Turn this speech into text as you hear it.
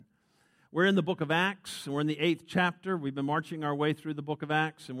We're in the book of Acts, and we're in the 8th chapter. We've been marching our way through the book of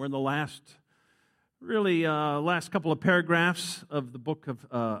Acts, and we're in the last couple of paragraphs of the book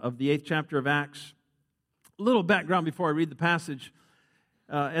of the 8th chapter of Acts. A little background before I read the passage.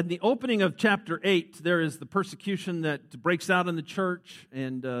 At the opening of chapter 8, there is the persecution that breaks out in the church,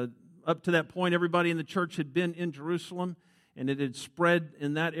 and up to that point, everybody in the church had been in Jerusalem, and it had spread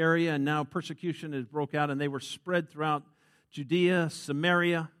in that area, and now persecution had broke out, and they were spread throughout Judea,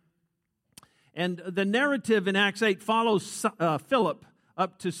 Samaria. And the narrative in Acts 8 follows Philip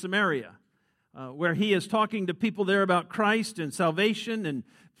up to Samaria, where he is talking to people there about Christ and salvation and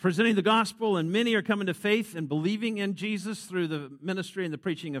presenting the gospel, and many are coming to faith and believing in Jesus through the ministry and the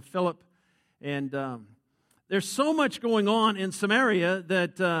preaching of Philip. And there's so much going on in Samaria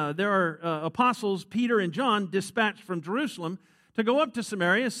that there are apostles, Peter and John, dispatched from Jerusalem to go up to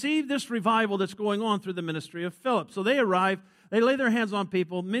Samaria, see this revival that's going on through the ministry of Philip. So they arrive. They lay their hands on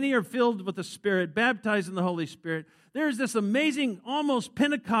people. Many are filled with the Spirit, baptized in the Holy Spirit. There's this amazing, almost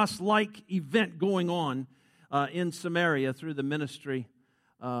Pentecost-like event going on in Samaria through the ministry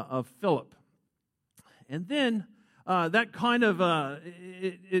of Philip. And then that kind of,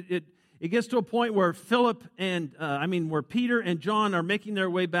 it gets to a point where where Peter and John are making their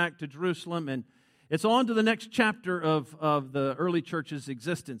way back to Jerusalem, and it's on to the next chapter of the early church's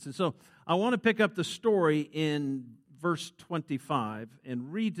existence. And so I want to pick up the story in verse 25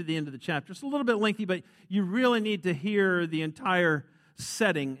 and read to the end of the chapter. It's a little bit lengthy, but you really need to hear the entire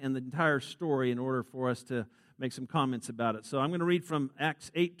setting and the entire story in order for us to make some comments about it. So I'm going to read from Acts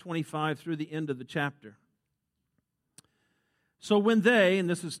 8:25 through the end of the chapter. So when they, and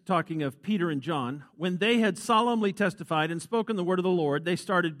this is talking of Peter and John, when they had solemnly testified and spoken the word of the Lord, they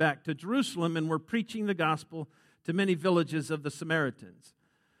started back to Jerusalem and were preaching the gospel to many villages of the Samaritans.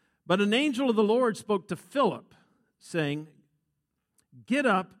 But an angel of the Lord spoke to Philip, saying, "Get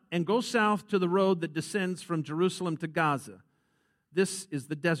up and go south to the road that descends from Jerusalem to Gaza. This is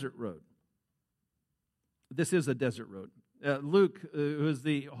the desert road." This is a desert road. Luke, who is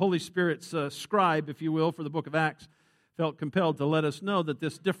the Holy Spirit's scribe, if you will, for the book of Acts, felt compelled to let us know that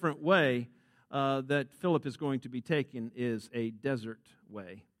this different way that Philip is going to be taking is a desert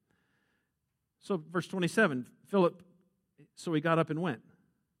way. So verse 27, so he got up and went.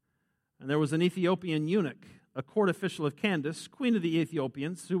 And there was an Ethiopian eunuch, a court official of Candace, queen of the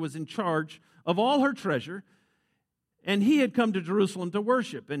Ethiopians, who was in charge of all her treasure, and he had come to Jerusalem to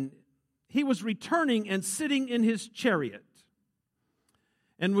worship. And he was returning and sitting in his chariot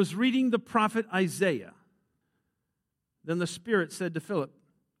and was reading the prophet Isaiah. Then the Spirit said to Philip,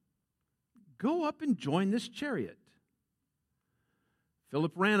 "Go up and join this chariot."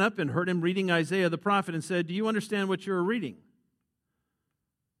 Philip ran up and heard him reading Isaiah the prophet and said, "Do you understand what you are reading?"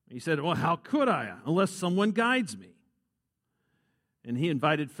 He said, "Well, how could I, unless someone guides me?" And he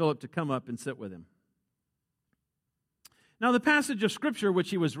invited Philip to come up and sit with him. Now the passage of Scripture which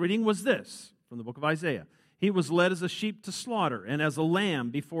he was reading was this, from the book of Isaiah. "He was led as a sheep to slaughter, and as a lamb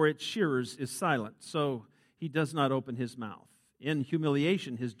before its shearers is silent, so he does not open his mouth. In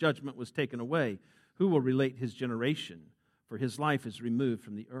humiliation his judgment was taken away. Who will relate his generation? For his life is removed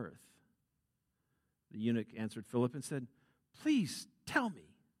from the earth." The eunuch answered Philip and said, "Please tell me,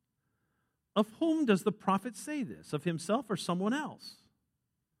 of whom does the prophet say this? Of himself or someone else?"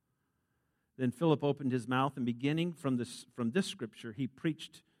 Then Philip opened his mouth, and beginning from this scripture, he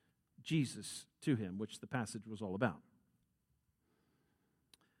preached Jesus to him, which the passage was all about.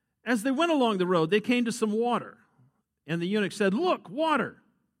 As they went along the road, they came to some water, and the eunuch said, "Look, water!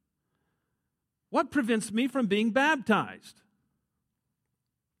 What prevents me from being baptized?"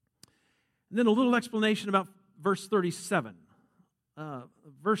 And then a little explanation about verse 37.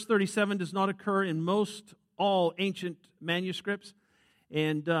 Verse 37 does not occur in all ancient manuscripts.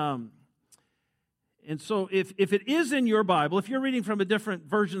 And so if it is in your Bible, if you're reading from a different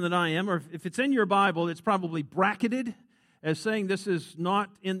version than I am, or if it's in your Bible, it's probably bracketed as saying this is not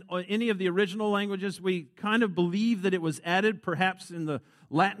in any of the original languages. We kind of believe that it was added perhaps in the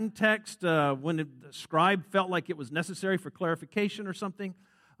Latin text when the scribe felt like it was necessary for clarification or something.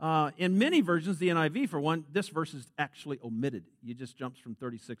 In many versions, the NIV, for one, this verse is actually omitted. It just jumps from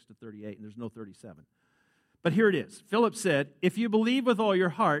 36 to 38, and there's no 37. But here it is. Philip said, "If you believe with all your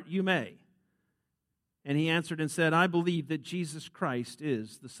heart, you may." And he answered and said, "I believe that Jesus Christ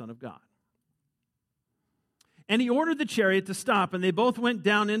is the Son of God." And he ordered the chariot to stop, and they both went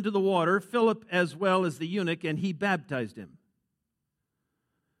down into the water, Philip as well as the eunuch, and he baptized him.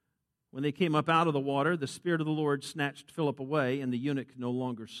 When they came up out of the water, the Spirit of the Lord snatched Philip away, and the eunuch no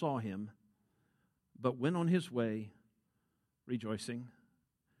longer saw him, but went on his way rejoicing.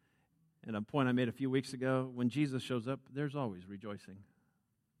 And a point I made a few weeks ago, when Jesus shows up, there's always rejoicing.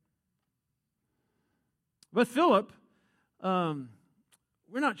 But Philip, we're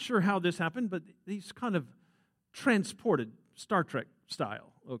not sure how this happened, but he's kind of transported, Star Trek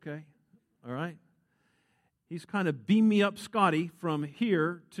style, okay? All right? He's kind of beam me up Scotty from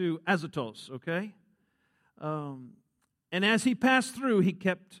here to Azotus, okay? And as he passed through, he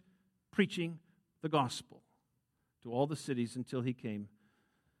kept preaching the gospel to all the cities until he came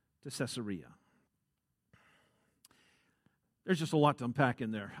to Caesarea. There's just a lot to unpack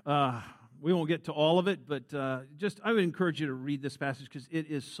in there. We won't get to all of it, but I would encourage you to read this passage because it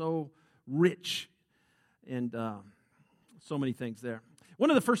is so rich and so many things there. One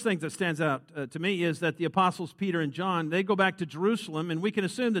of the first things that stands out to me is that the apostles Peter and John, they go back to Jerusalem, and we can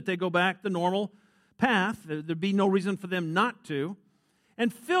assume that they go back the normal path. There'd be no reason for them not to.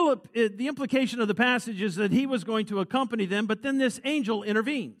 And Philip, the implication of the passage is that he was going to accompany them, but then this angel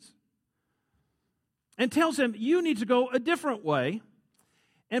intervenes and tells him, you need to go a different way,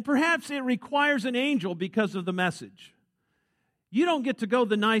 and perhaps it requires an angel because of the message. You don't get to go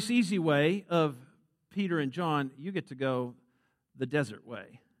the nice, easy way of Peter and John. You get to go the desert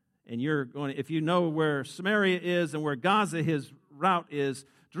way. And you're going, if you know where Samaria is and where Gaza, his route is,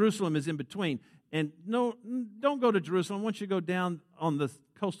 Jerusalem is in between. And no, don't go to Jerusalem. I want you to go down on the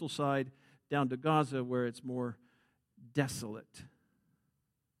coastal side, down to Gaza, where it's more desolate.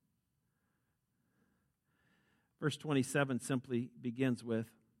 Verse 27 simply begins with,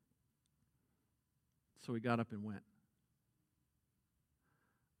 so he got up and went.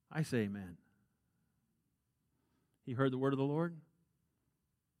 I say amen. He heard the word of the Lord.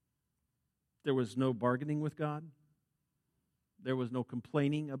 There was no bargaining with God. There was no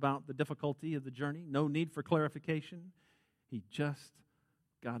complaining about the difficulty of the journey. No need for clarification. He just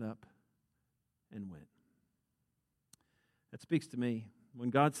got up and went. That speaks to me. When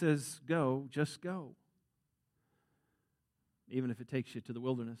God says go, just go. Even if it takes you to the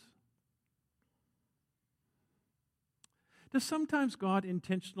wilderness. Does sometimes God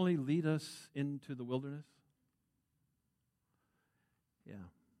intentionally lead us into the wilderness? Yeah.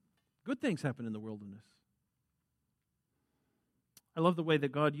 Good things happen in the wilderness. I love the way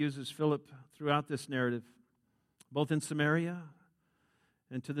that God uses Philip throughout this narrative, both in Samaria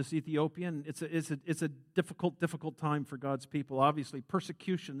and to this Ethiopian. It's a difficult time for God's people. Obviously,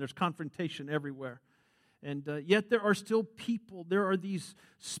 persecution, there's confrontation everywhere. And yet there are still people, there are these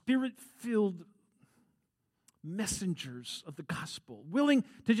spirit-filled messengers of the gospel, willing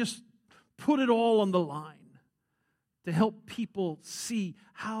to just put it all on the line to help people see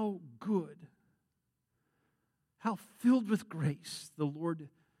how good, how filled with grace the Lord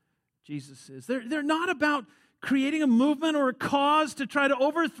Jesus is. They're not about creating a movement or a cause to try to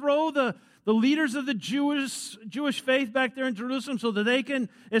overthrow the leaders of the Jewish faith back there in Jerusalem so that they can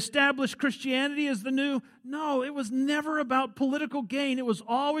establish Christianity as the new. No, it was never about political gain. It was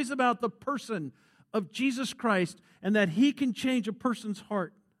always about the person of Jesus Christ and that He can change a person's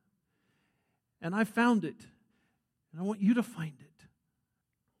heart. And I found it. And I want you to find it.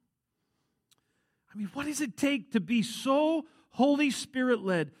 I mean, what does it take to be so Holy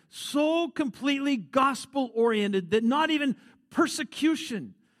Spirit-led, so completely gospel-oriented that not even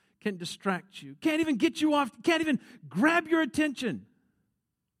persecution can distract you, can't even get you off, can't even grab your attention?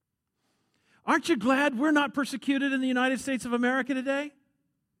 Aren't you glad we're not persecuted in the United States of America today?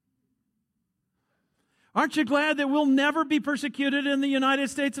 Aren't you glad that we'll never be persecuted in the United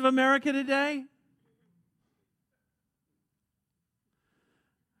States of America today?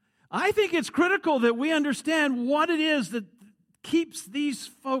 I think it's critical that we understand what it is that keeps these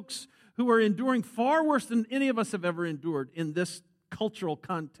folks who are enduring far worse than any of us have ever endured in this cultural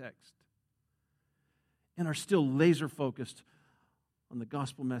context and are still laser focused on the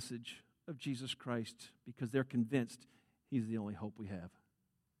gospel message of Jesus Christ because they're convinced He's the only hope we have.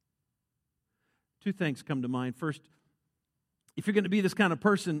 Two things come to mind. First, if you're going to be this kind of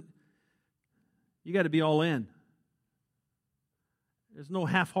person, you got to be all in. There's no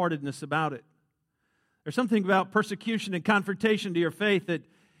half-heartedness about it. There's something about persecution and confrontation to your faith that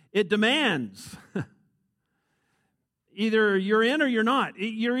it demands. Either you're in or you're not.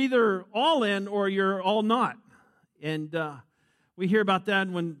 You're either all in or you're all not. And we hear about that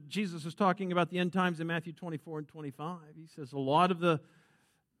when Jesus was talking about the end times in Matthew 24 and 25. He says a lot of the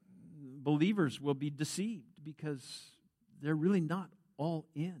believers will be deceived because they're really not all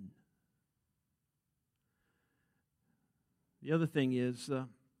in. The other thing is, to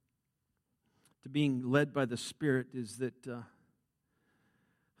being led by the Spirit is that,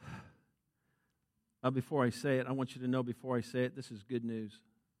 before I say it, I want you to know before I say it, this is good news.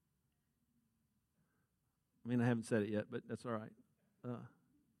 I mean, I haven't said it yet, but that's all right.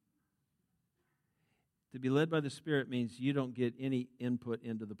 To be led by the Spirit means you don't get any input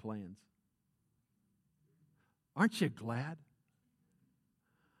into the plans. Aren't you glad?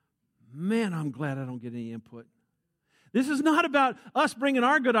 Man, I'm glad I don't get any input. This is not about us bringing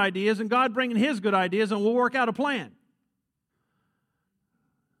our good ideas and God bringing His good ideas and we'll work out a plan.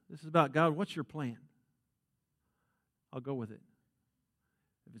 This is about, God, what's your plan? I'll go with it.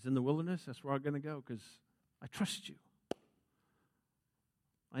 If it's in the wilderness, that's where I'm going to go because I trust you.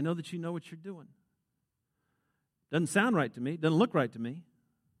 I know that you know what you're doing. Doesn't sound right to me. Doesn't look right to me.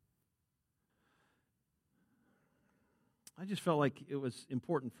 I just felt like it was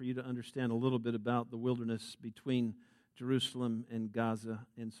important for you to understand a little bit about the wilderness between Jerusalem and Gaza.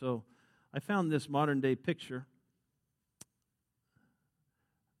 And so I found this modern-day picture.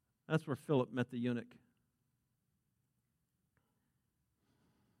 That's where Philip met the eunuch.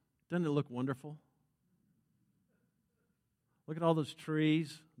 Doesn't it look wonderful? Look at all those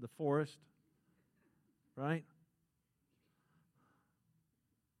trees, the forest, right?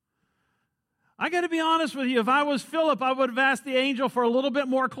 I got to be honest with you. If I was Philip, I would have asked the angel for a little bit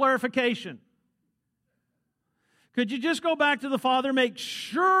more clarification. Could you just go back to the Father, make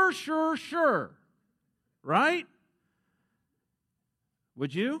sure, right?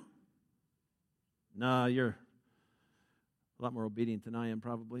 Would you? No, you're a lot more obedient than I am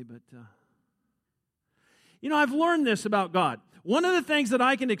probably, but I've learned this about God. One of the things that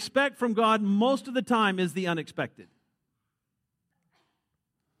I can expect from God most of the time is the unexpected.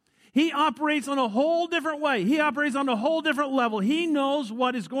 He operates on a whole different way. He operates on a whole different level. He knows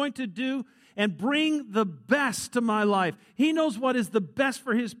what is going to do and bring the best to my life. He knows what is the best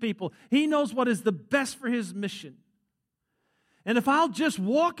for His people. He knows what is the best for His mission. And if I'll just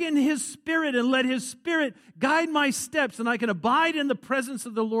walk in His Spirit and let His Spirit guide my steps and I can abide in the presence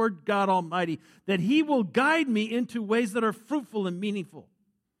of the Lord God Almighty, that He will guide me into ways that are fruitful and meaningful.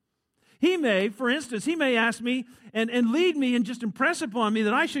 He may, for instance, He may ask me and lead me and just impress upon me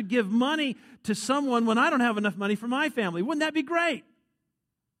that I should give money to someone when I don't have enough money for my family. Wouldn't that be great?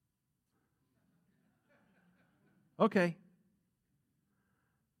 Okay.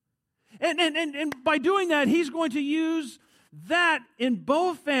 And by doing that, He's going to use that in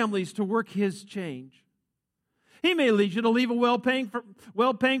both families to work His change. He may lead you to leave a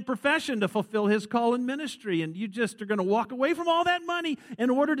well-paying profession to fulfill His call in ministry, and you just are going to walk away from all that money in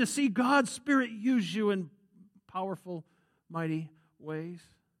order to see God's Spirit use you in powerful, mighty ways.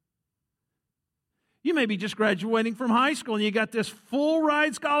 You may be just graduating from high school, and you got this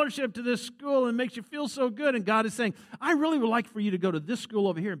full-ride scholarship to this school, and it makes you feel so good, and God is saying, I really would like for you to go to this school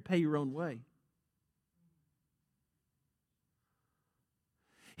over here and pay your own way.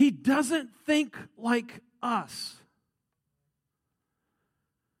 He doesn't think like us.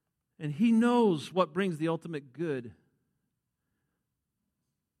 And He knows what brings the ultimate good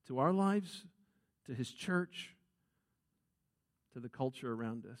to our lives, to His church, to the culture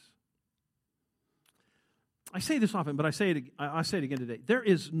around us. I say this often, but I say it again today. There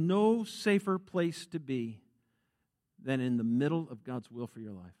is no safer place to be than in the middle of God's will for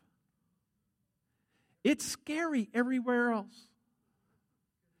your life. It's scary everywhere else.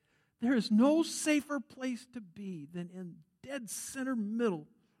 There is no safer place to be than in dead center middle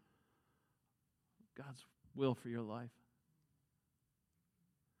of God's will for your life.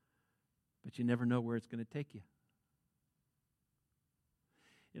 But you never know where it's going to take you.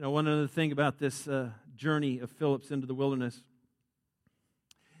 One other thing about this journey of Philip's into the wilderness,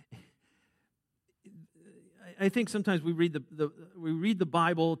 I think sometimes we read the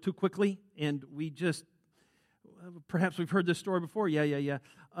Bible too quickly, and we just, perhaps we've heard this story before. Yeah.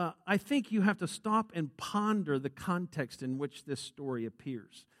 I think you have to stop and ponder the context in which this story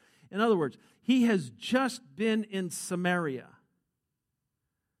appears. In other words, he has just been in Samaria.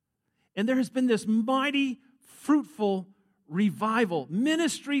 And there has been this mighty, fruitful revival,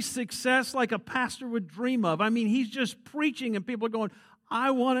 ministry success like a pastor would dream of. I mean, he's just preaching and people are going,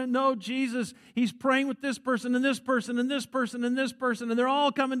 I want to know Jesus. He's praying with this person and this person and this person and this person, and they're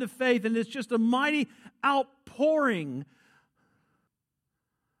all coming to faith, and it's just a mighty outpouring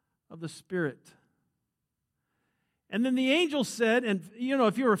of the Spirit. And then the angel said, and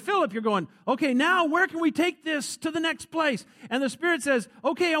if you were Philip, you're going, okay, now where can we take this to the next place? And the Spirit says,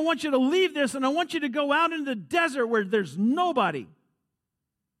 okay, I want you to leave this and I want you to go out into the desert where there's nobody.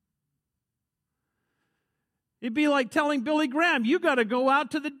 It'd be like telling Billy Graham, you got to go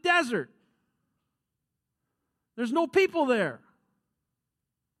out to the desert. There's no people there.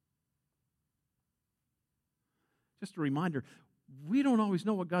 Just a reminder, we don't always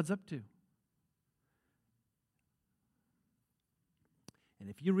know what God's up to. And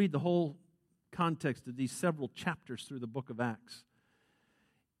if you read the whole context of these several chapters through the book of Acts,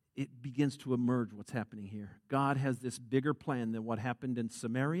 it begins to emerge what's happening here. God has this bigger plan than what happened in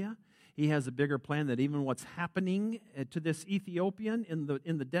Samaria. He has a bigger plan that even what's happening to this Ethiopian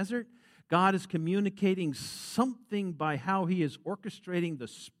in the desert, God is communicating something by how He is orchestrating the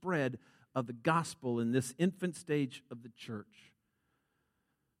spread of the gospel in this infant stage of the church.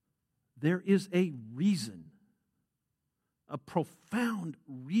 There is a reason, a profound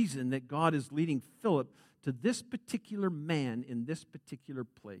reason that God is leading Philip to this particular man in this particular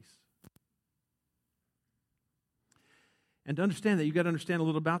place. And to understand that, you've got to understand a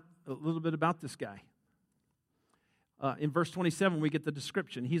little bit about this guy. In verse 27, we get the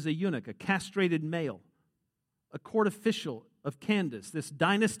description. He's a eunuch, a castrated male, a court official of Candace, this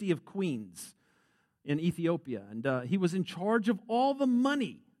dynasty of queens in Ethiopia. And he was in charge of all the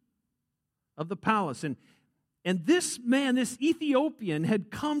money of the palace. And this man, this Ethiopian, had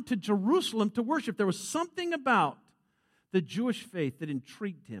come to Jerusalem to worship. There was something about the Jewish faith that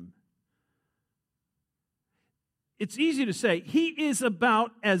intrigued him. It's easy to say, he is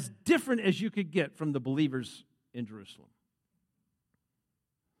about as different as you could get from the believers in Jerusalem.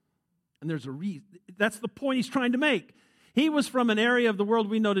 And there's a reason. That's the point he's trying to make. He was from an area of the world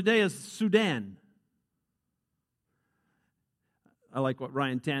we know today as Sudan. I like what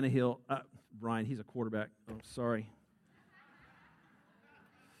Ryan Tannehill, Ryan, he's a quarterback. Oh, sorry.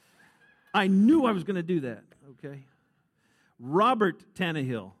 I knew I was going to do that, okay? Robert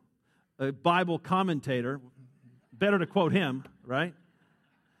Tannehill, a Bible commentator, better to quote him, right?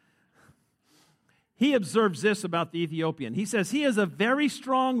 He observes this about the Ethiopian. He says, he is a very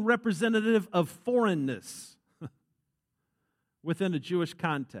strong representative of foreignness within a Jewish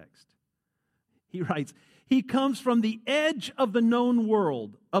context. He writes, he comes from the edge of the known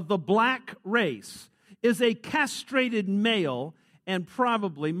world of the black race, is a castrated male, and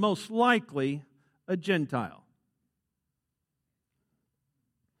probably, most likely, a Gentile.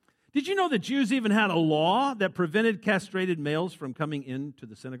 Did you know that Jews even had a law that prevented castrated males from coming into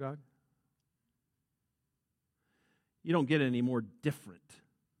the synagogue? You don't get any more different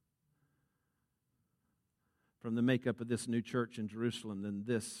from the makeup of this new church in Jerusalem than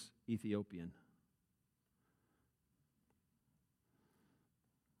this Ethiopian.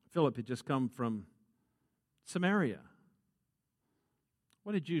 Philip had just come from Samaria.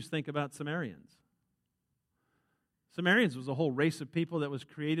 What did Jews think about Samaritans? Samaritans was a whole race of people that was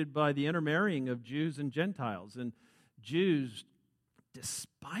created by the intermarrying of Jews and Gentiles, and Jews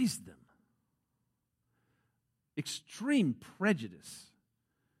despised them. Extreme prejudice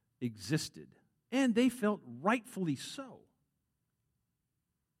existed, and they felt rightfully so.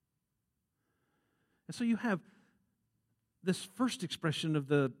 And so you have this first expression of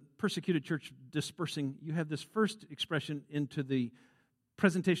the persecuted church dispersing. You have this first expression into the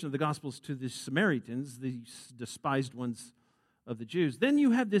presentation of the Gospels to the Samaritans, the despised ones of the Jews. Then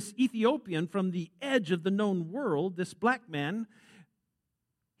you have this Ethiopian from the edge of the known world, this black man.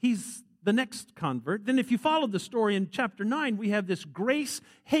 He's the next convert. Then if you follow the story in chapter 9, we have this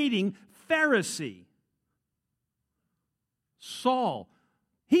grace-hating Pharisee, Saul.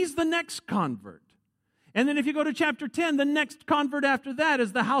 He's the next convert. And then if you go to chapter 10, the next convert after that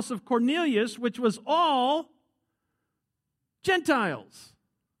is the house of Cornelius, which was all Gentiles.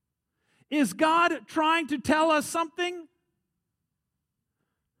 Is God trying to tell us something?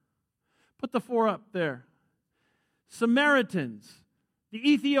 Put the 4 up there. Samaritans, the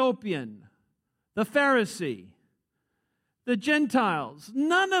Ethiopian, the Pharisee, the Gentiles.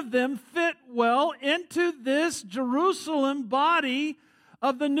 None of them fit well into this Jerusalem body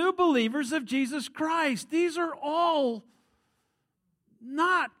of the new believers of Jesus Christ. These are all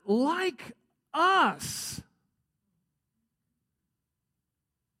not like us.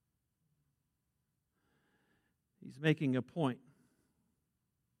 He's making a point.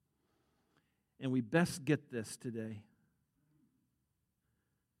 And we best get this today.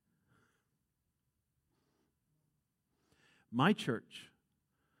 My church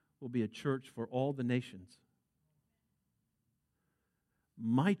will be a church for all the nations.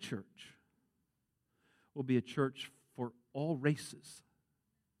 My church will be a church for all races,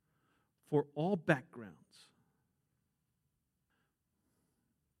 for all backgrounds.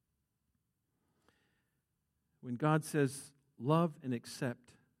 When God says, love and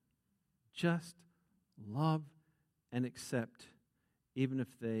accept, just love and accept, even if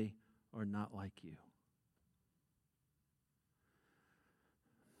they are not like you.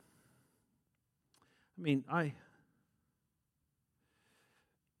 I mean,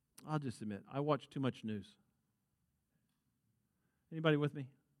 I'll just admit, I watch too much news. Anybody with me?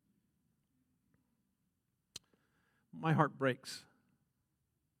 My heart breaks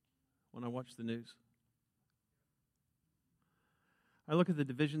when I watch the news. I look at the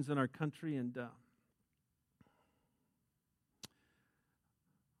divisions in our country, and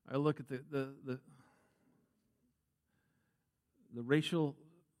I look at the racial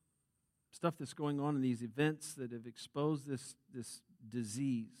stuff that's going on in these events that have exposed this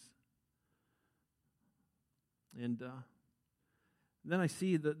disease. And then I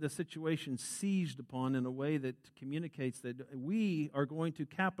see the situation seized upon in a way that communicates that we are going to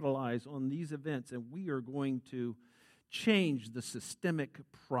capitalize on these events, and we are going to change the systemic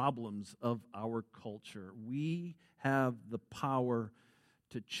problems of our culture. We have the power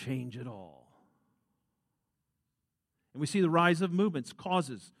to change it all. And we see the rise of movements,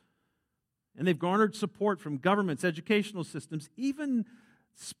 causes, and they've garnered support from governments, educational systems, even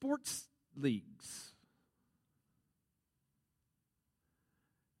sports leagues.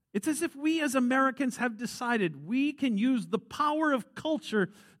 It's as if we as Americans have decided we can use the power of culture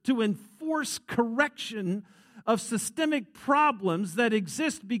to enforce correction of systemic problems that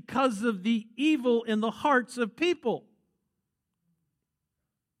exist because of the evil in the hearts of people.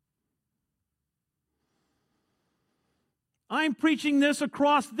 I'm preaching this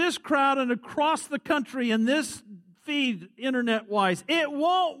across this crowd and across the country in this feed, internet-wise. It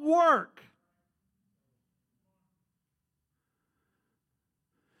won't work.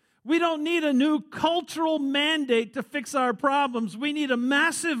 We don't need a new cultural mandate to fix our problems. We need a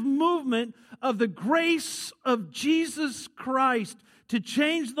massive movement of the grace of Jesus Christ to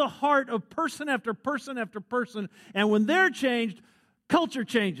change the heart of person after person after person. And when they're changed, culture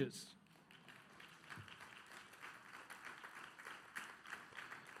changes.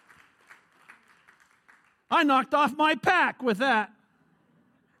 I knocked off my pack with that.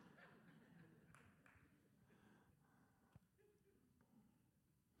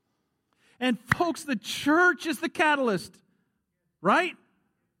 And folks, the church is the catalyst, right?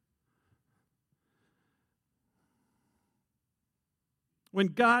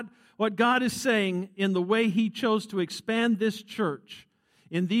 What God is saying in the way He chose to expand this church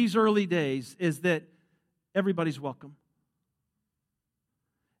in these early days is that everybody's welcome.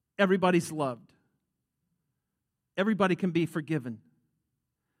 Everybody's loved. Everybody can be forgiven.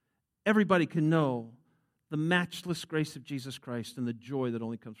 Everybody can know the matchless grace of Jesus Christ and the joy that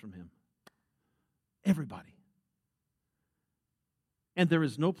only comes from Him. Everybody. And there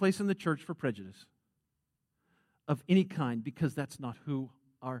is no place in the church for prejudice of any kind, because that's not who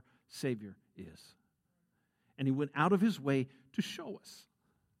our Savior is. And He went out of His way to show us.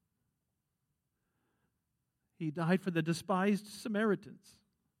 He died for the despised Samaritans.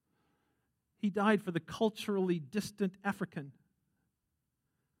 He died for the culturally distant African.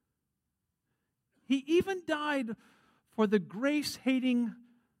 He even died for the grace-hating,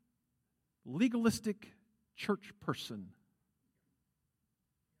 legalistic church person,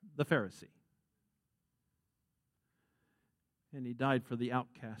 the Pharisee. And He died for the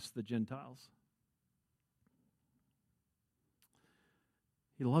outcasts, the Gentiles.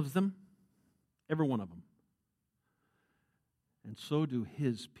 He loves them, every one of them. And so do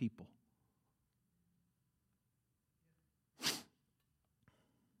His people.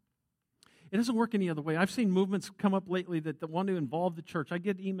 It doesn't work any other way. I've seen movements come up lately that want to involve the church. I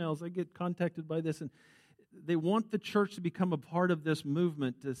get emails, I get contacted by this, and they want the church to become a part of this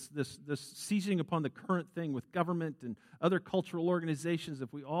movement, this seizing upon the current thing with government and other cultural organizations.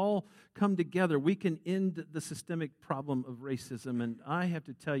 If we all come together, we can end the systemic problem of racism. And I have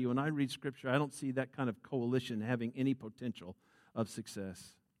to tell you, when I read Scripture, I don't see that kind of coalition having any potential of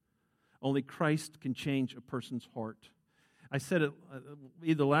success. Only Christ can change a person's heart. I said it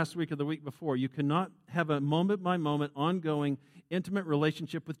either last week or the week before. You cannot have a moment-by-moment, ongoing, intimate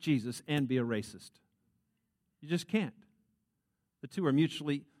relationship with Jesus and be a racist. You just can't. The two are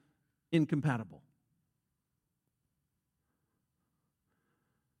mutually incompatible.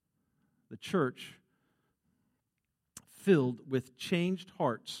 The church, filled with changed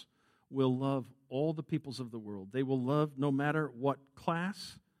hearts, will love all the peoples of the world. They will love no matter what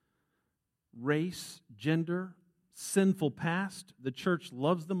class, race, gender, sinful past. The church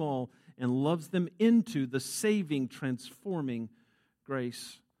loves them all and loves them into the saving, transforming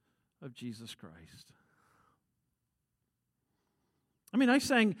grace of Jesus Christ. I mean, I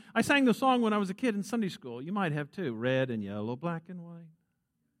sang the song when I was a kid in Sunday school. You might have too. Red and yellow, black and white.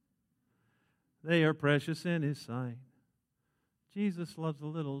 They are precious in His sight. Jesus loves the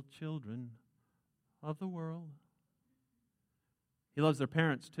little children of the world. He loves their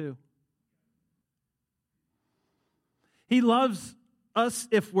parents too. He loves us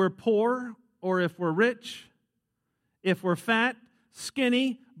if we're poor or if we're rich, if we're fat,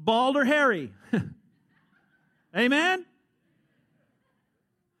 skinny, bald, or hairy. Amen?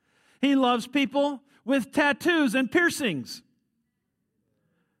 He loves people with tattoos and piercings.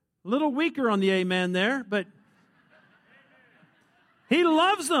 A little weaker on the amen there, but He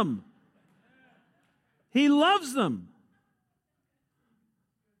loves them. He loves them.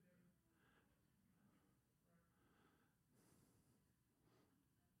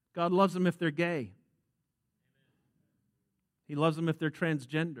 God loves them if they're gay. He loves them if they're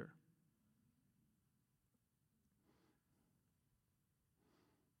transgender.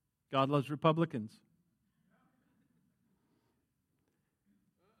 God loves Republicans.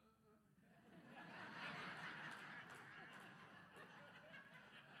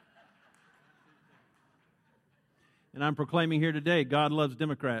 And I'm proclaiming here today, God loves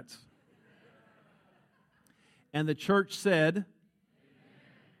Democrats. And the church said,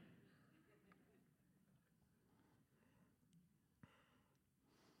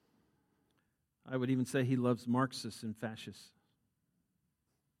 I would even say He loves Marxists and fascists.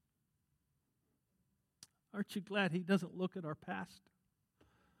 Aren't you glad He doesn't look at our past?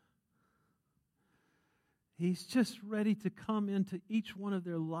 He's just ready to come into each one of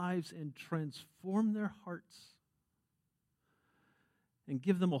their lives and transform their hearts and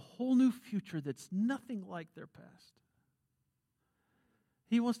give them a whole new future that's nothing like their past.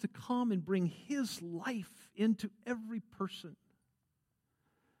 He wants to come and bring His life into every person.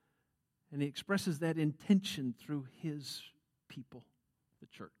 And He expresses that intention through His people, the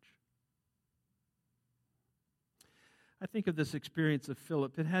church. I think of this experience of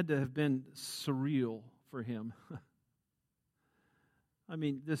Philip. It had to have been surreal for him. I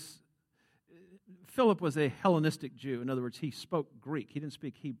mean, Philip was a Hellenistic Jew. In other words, he spoke Greek. He didn't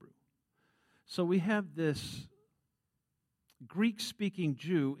speak Hebrew. So we have this Greek-speaking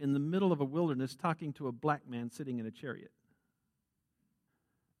Jew in the middle of a wilderness talking to a black man sitting in a chariot.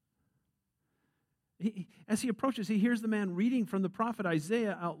 As he approaches, he hears the man reading from the prophet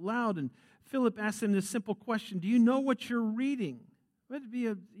Isaiah out loud, and Philip asks him this simple question, do you know what you're reading? It would be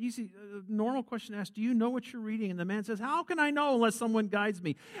an easy, normal question to ask, do you know what you're reading? And the man says, how can I know unless someone guides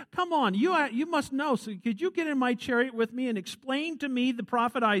me? Come on, you must know. So could you get in my chariot with me and explain to me the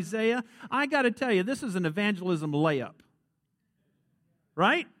prophet Isaiah? I got to tell you, this is an evangelism layup.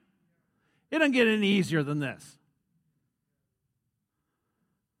 Right? It doesn't get any easier than this.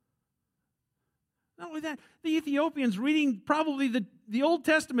 Not only that, the Ethiopians reading probably the Old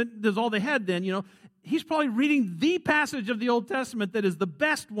Testament, that's all they had then, he's probably reading the passage of the Old Testament that is the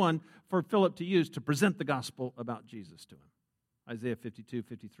best one for Philip to use to present the gospel about Jesus to him. Isaiah 52,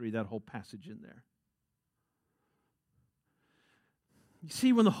 53, that whole passage in there. You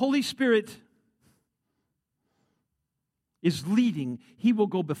see, when the Holy Spirit is leading, He will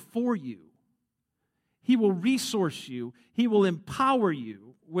go before you. He will resource you. He will empower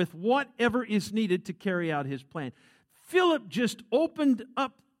you with whatever is needed to carry out His plan. Philip just opened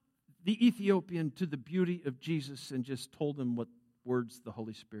up the Ethiopian to the beauty of Jesus and just told him what words the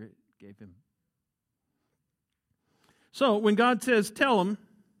Holy Spirit gave him. So when God says, tell him,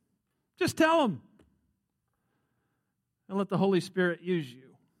 just tell him. And let the Holy Spirit use you.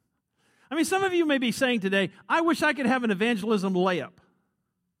 I mean, some of you may be saying today, I wish I could have an evangelism layup.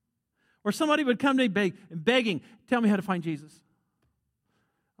 Or somebody would come to me begging, tell me how to find Jesus.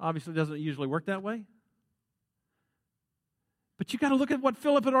 Obviously, it doesn't usually work that way. But you got to look at what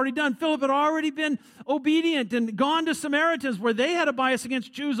Philip had already done. Philip had already been obedient and gone to Samaritans where they had a bias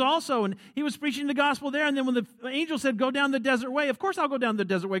against Jews also. And he was preaching the gospel there. And then when the angel said, go down the desert way, of course I'll go down the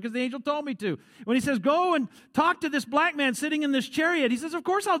desert way because the angel told me to. When he says, go and talk to this black man sitting in this chariot, he says, of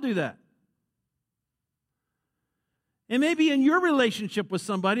course I'll do that. And maybe in your relationship with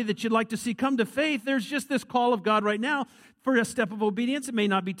somebody that you'd like to see come to faith, there's just this call of God right now for a step of obedience. It may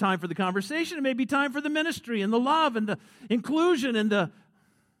not be time for the conversation. It may be time for the ministry and the love and the inclusion and the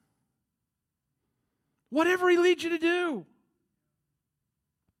whatever He leads you to do.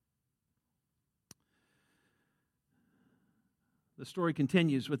 The story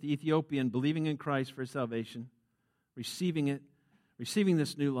continues with the Ethiopian believing in Christ for his salvation, receiving it, receiving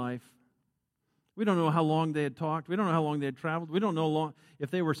this new life. We don't know how long they had talked. We don't know how long they had traveled. We don't know if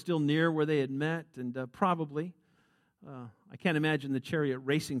they were still near where they had met, and probably. I can't imagine the chariot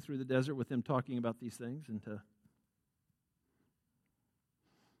racing through the desert with them talking about these things. And the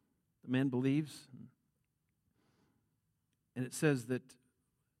man believes. And it says that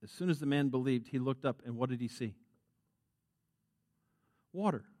as soon as the man believed, he looked up, and what did he see?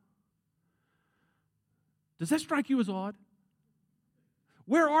 Water. Does that strike you as odd?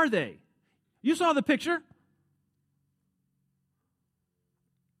 Where are they? You saw the picture.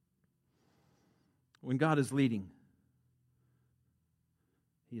 When God is leading,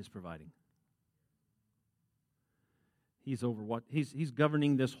 He is providing. He's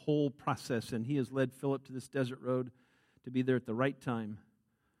governing this whole process, and He has led Philip to this desert road to be there at the right time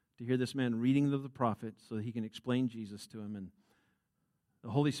to hear this man reading of the prophet so that he can explain Jesus to him. And the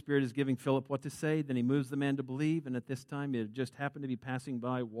Holy Spirit is giving Philip what to say. Then he moves the man to believe. And at this time, it just happened to be passing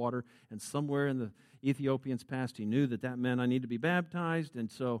by water. And somewhere in the Ethiopian's past, he knew that meant I need to be baptized. And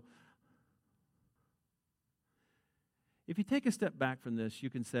so, if you take a step back from this,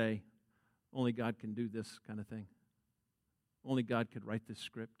 you can say, only God can do this kind of thing. Only God could write this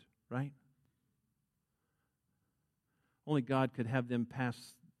script, right? Only God could have them pass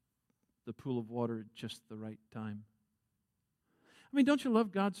the pool of water at just the right time. I mean, don't you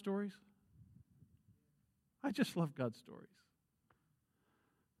love God's stories? I just love God's stories.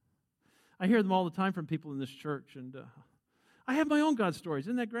 I hear them all the time from people in this church, and I have my own God stories.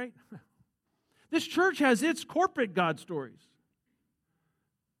 Isn't that great? This church has its corporate God stories.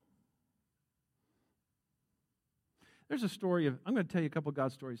 There's a story of, I'm going to tell you a couple of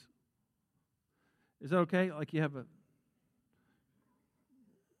God stories. Is that okay? Like you have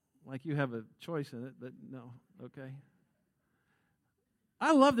a choice in it, but no, okay.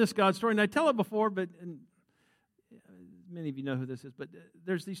 I love this God story, and I tell it before, but many of you know who this is, but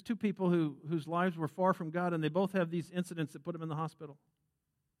there's these two people whose lives were far from God, and they both have these incidents that put them in the hospital.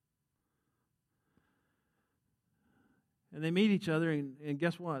 And they meet each other, and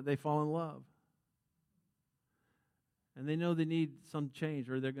guess what? They fall in love. And they know they need some change,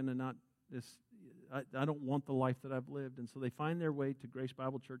 or they're going to not, I don't want the life that I've lived. And so they find their way to Grace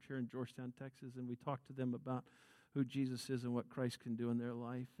Bible Church here in Georgetown, Texas, and we talk to them about who Jesus is and what Christ can do in their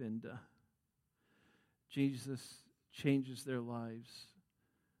life. And Jesus changes their lives,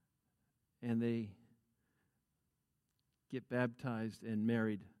 and they get baptized and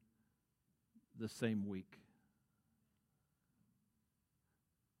married the same week.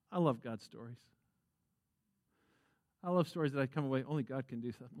 I love God's stories. I love stories that I come away, only God can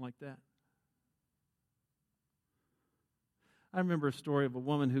do something like that. I remember a story of a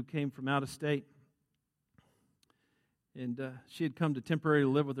woman who came from out of state, and she had come to temporarily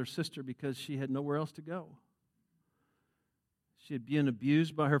live with her sister because she had nowhere else to go. She had been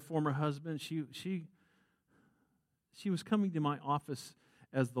abused by her former husband. She was coming to my office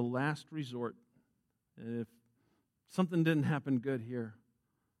as the last resort. And if something didn't happen good here,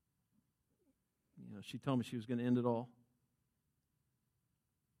 she told me she was going to end it all.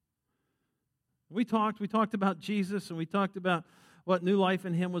 We talked about Jesus, and we talked about what new life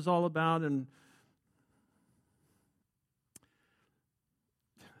in Him was all about. And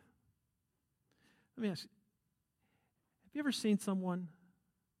let me ask you, have you ever seen someone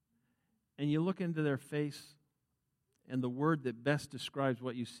and you look into their face and the word that best describes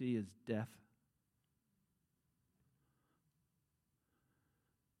what you see is death?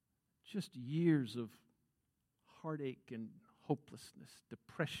 Just years of heartache and hopelessness,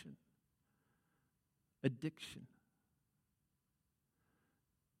 depression, addiction,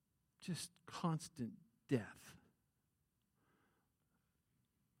 just constant death.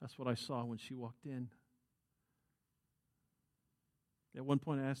 That's what I saw when she walked in. At one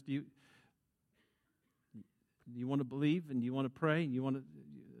point I asked, do you want to believe, and you want to pray, and you want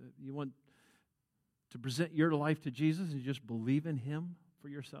to present your life to Jesus and just believe in Him for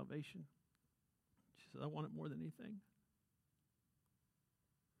your salvation? She said, I want it more than anything.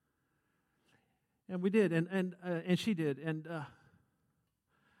 And we did, and she did. And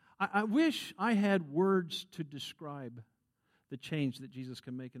I wish I had words to describe the change that Jesus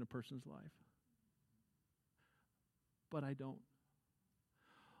can make in a person's life. But I don't.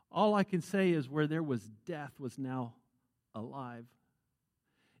 All I can say is where there was death was now alive.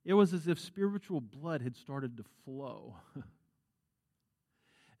 It was as if spiritual blood had started to flow.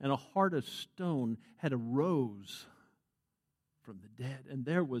 And a heart of stone had arose from the dead. And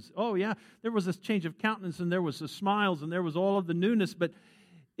there was, there was this change of countenance, and there was the smiles, and there was all of the newness, but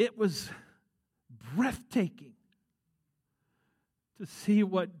it was breathtaking to see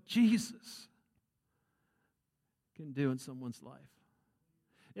what Jesus can do in someone's life.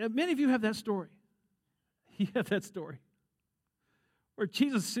 Yeah, many of you have that story. You have that story where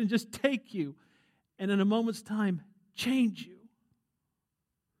Jesus can just take you and in a moment's time change you.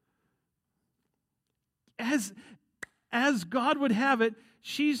 As God would have it,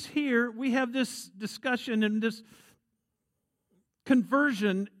 she's here. We have this discussion and this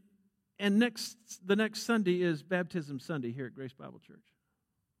conversion, and the next Sunday is Baptism Sunday here at Grace Bible Church.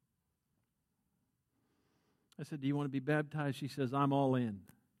 I said, do you want to be baptized? She says, I'm all in.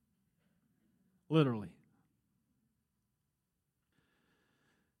 Literally.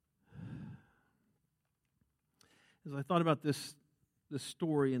 As I thought about this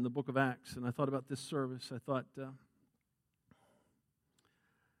story in the book of Acts, and I thought about this service, I thought,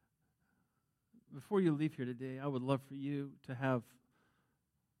 before you leave here today, I would love for you to have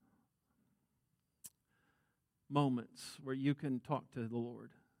moments where you can talk to the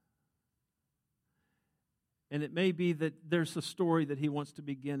Lord. And it may be that there's a story that He wants to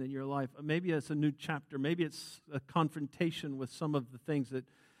begin in your life. Maybe it's a new chapter. Maybe it's a confrontation with some of the things that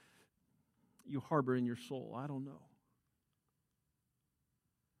you harbor in your soul. I don't know.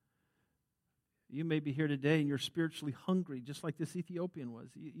 You may be here today and you're spiritually hungry, just like this Ethiopian was.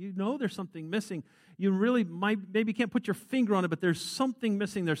 You know there's something missing. You really maybe can't put your finger on it, but there's something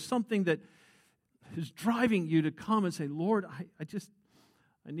missing. There's something that is driving you to come and say, Lord,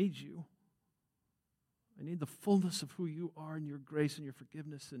 I need you. I need the fullness of who you are and your grace and your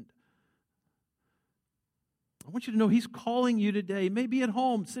forgiveness. And I want you to know He's calling you today. Maybe at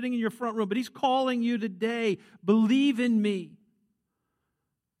home, sitting in your front room, but He's calling you today. Believe in me.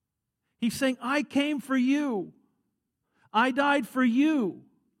 He's saying, I came for you. I died for you.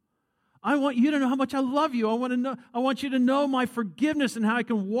 I want you to know how much I love you. I want you to know my forgiveness and how I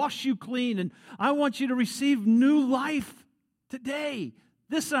can wash you clean. And I want you to receive new life today,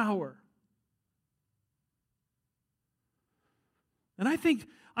 this hour. And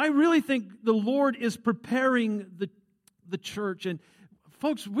I really think the Lord is preparing the church. And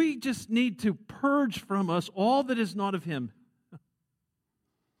folks, we just need to purge from us all that is not of Him.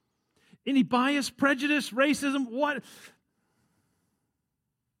 Any bias, prejudice, racism, what?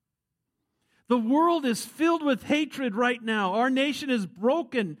 The world is filled with hatred right now. Our nation is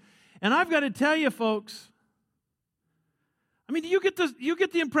broken. And I've got to tell you, folks, I mean, do you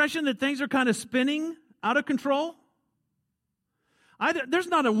get the impression that things are kind of spinning out of control? There's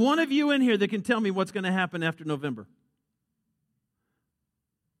not a one of you in here that can tell me what's going to happen after November.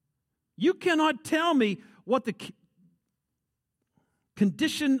 You cannot tell me what the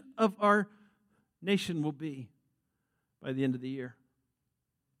condition of our nation will be by the end of the year.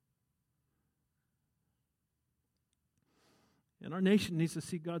 And our nation needs to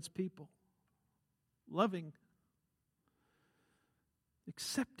see God's people loving,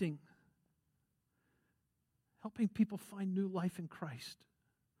 accepting, helping people find new life in Christ.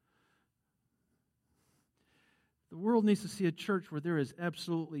 The world needs to see a church where there is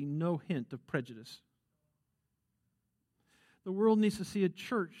absolutely no hint of prejudice. The world needs to see a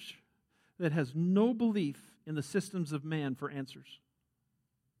church that has no belief in the systems of man for answers.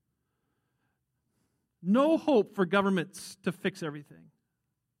 No hope for governments to fix everything.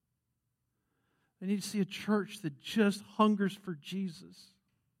 They need to see a church that just hungers for Jesus.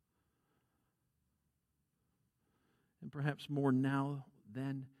 And perhaps more now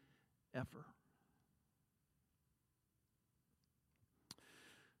than ever.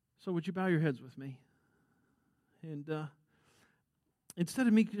 So would you bow your heads with me? And instead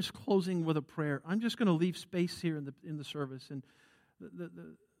of me just closing with a prayer, I'm just going to leave space here in the service. And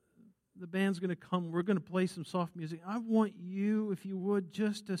the band's going to come. We're going to play some soft music. I want you, if you would,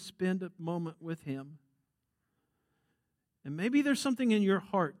 just to spend a moment with Him. And maybe there's something in your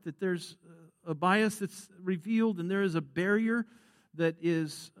heart that there's a bias that's revealed and there is a barrier that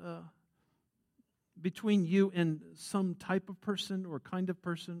is between you and some type of person or kind of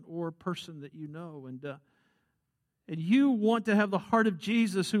person or person that you know. And you want to have the heart of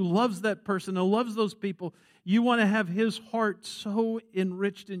Jesus who loves that person and loves those people. You want to have His heart so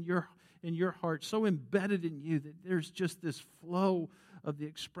enriched in your heart, so embedded in you that there's just this flow of the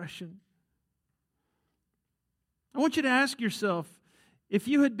expression. I want you to ask yourself, if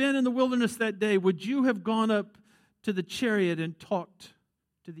you had been in the wilderness that day, would you have gone up to the chariot and talked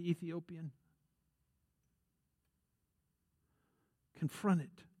to the Ethiopian? Confront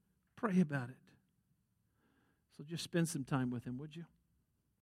it. Pray about it. So just spend some time with him, would you?